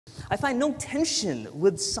I find no tension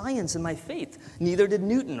with science and my faith. Neither did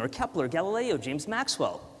Newton or Kepler, Galileo, James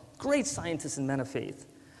Maxwell. Great scientists and men of faith.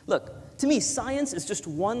 Look, to me, science is just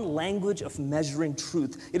one language of measuring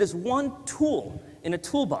truth. It is one tool in a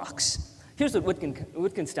toolbox. Here's what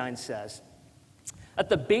Wittgenstein says. At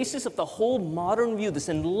the basis of the whole modern view, this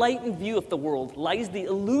enlightened view of the world, lies the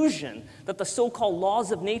illusion that the so-called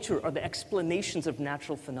laws of nature are the explanations of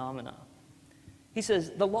natural phenomena. He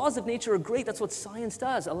says, the laws of nature are great, that's what science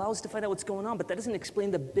does, allows us to find out what's going on, but that doesn't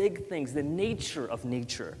explain the big things, the nature of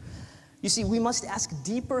nature. You see, we must ask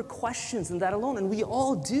deeper questions than that alone, and we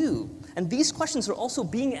all do. And these questions are also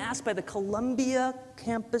being asked by the Columbia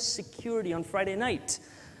campus security on Friday night.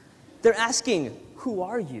 They're asking, who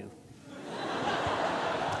are you?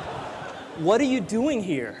 What are you doing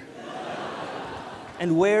here?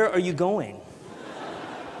 And where are you going?